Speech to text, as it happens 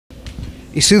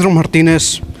Isidro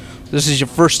Martinez, this is your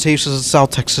first taste of the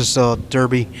South Texas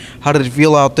Derby. How did it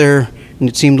feel out there? And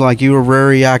it seemed like you were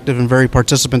very active and very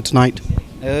participant tonight.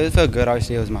 It felt good.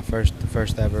 Obviously, it was my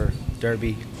first ever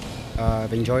derby.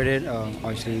 I've enjoyed it.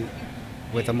 Obviously,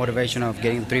 with the motivation of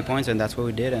getting the 3 points, and that's what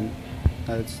we did. And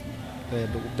that's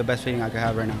the best feeling I could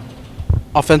have right now.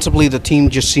 Offensively, the team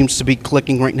just seems to be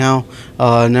clicking right now.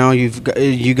 Now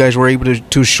you guys were able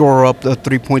to shore up the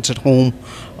 3 points at home.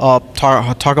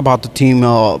 Talk about the team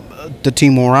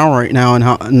morale right now,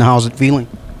 and how's it feeling?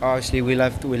 Obviously, we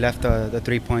left the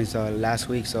 3 points last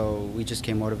week, so we just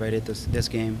came motivated this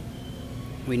game.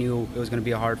 We knew it was going to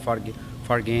be a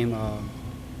hard-fought game,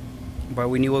 but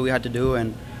we knew what we had to do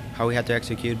and how we had to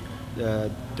execute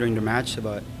during the match.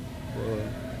 But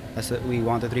we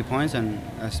want the 3 points, and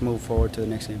let's move forward to the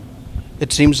next game.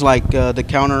 It seems like the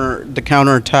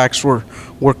counter attacks were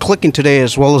clicking today,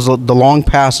 as well as the long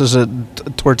passes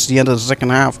towards the end of the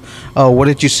second half. What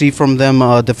did you see from them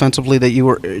defensively that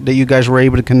you guys were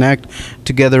able to connect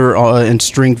together and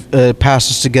string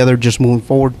passes together, just moving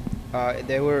forward?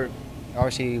 They were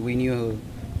obviously, we knew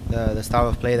the style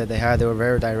of play that they had. They were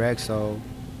very direct, so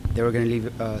they were going to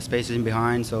leave spaces in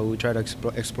behind. So we tried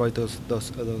to exploit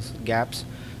those gaps.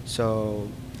 So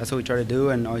that's what we try to do,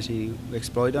 and obviously we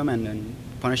exploit them and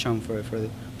punish them for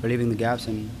leaving the gaps,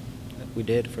 and we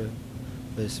did for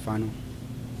this final.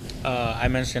 I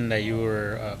mentioned that you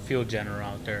were a field general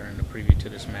out there in the preview to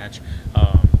this match,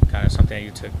 kind of something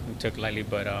that you took lightly,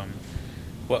 but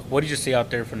what did you see out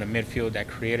there from the midfield that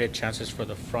created chances for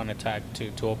the front attack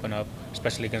to open up,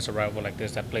 especially against a rival like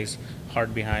this that plays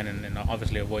hard behind and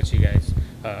obviously avoids you guys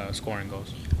scoring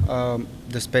goals?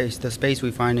 The space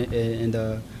we find in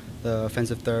the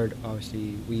offensive third.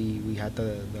 Obviously, we had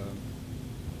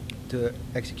to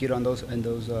execute on those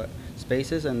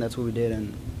spaces, and that's what we did.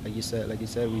 And like you said,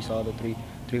 we saw the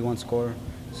 3-1 score.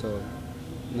 So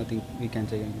nothing, we can't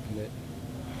take anything from that.